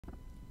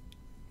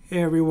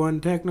Hey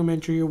everyone,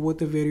 Technomentary here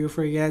with a video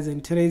for you guys. In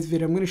today's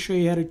video, I'm going to show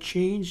you how to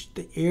change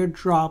the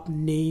AirDrop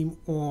name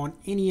on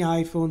any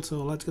iPhone.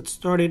 So let's get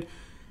started.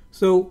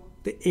 So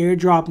the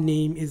AirDrop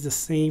name is the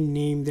same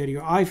name that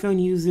your iPhone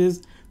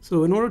uses.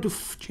 So in order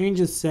to change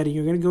the setting,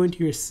 you're going to go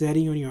into your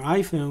setting on your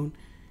iPhone,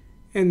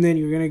 and then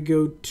you're going to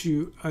go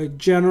to a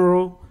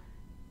general,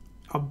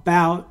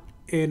 about,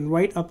 and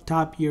right up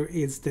top here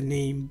is the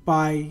name.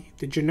 By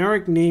the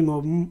generic name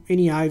of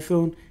any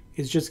iPhone,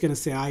 it's just going to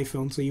say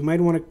iPhone. So you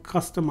might want to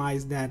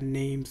customize that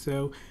name.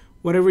 So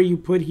whatever you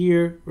put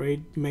here,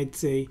 right, you might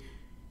say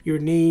your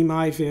name,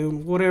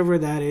 iPhone, whatever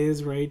that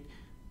is, right?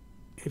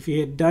 If you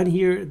hit done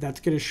here, that's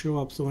going to show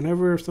up. So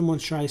whenever someone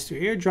tries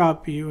to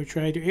airdrop you or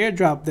try to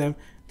airdrop them,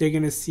 they're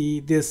going to see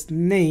this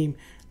name.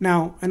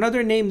 Now,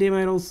 another name they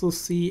might also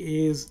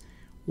see is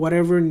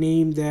whatever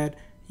name that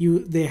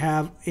they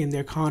have in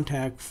their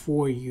contact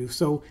for you.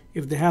 So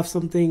if they have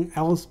something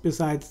else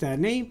besides that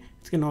name,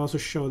 it's going to also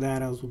show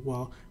that as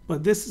well.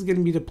 But this is going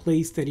to be the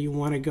place that you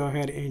want to go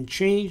ahead and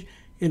change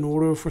in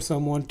order for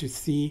someone to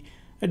see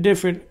a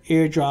different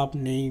AirDrop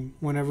name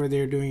whenever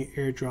they're doing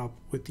AirDrop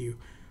with you.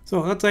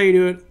 So that's how you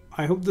do it.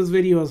 I hope this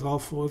video is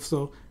helpful. If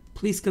so,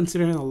 please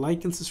consider hitting the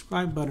like and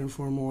subscribe button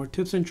for more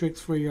tips and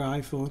tricks for your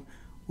iPhone.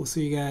 We'll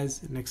see you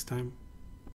guys next time.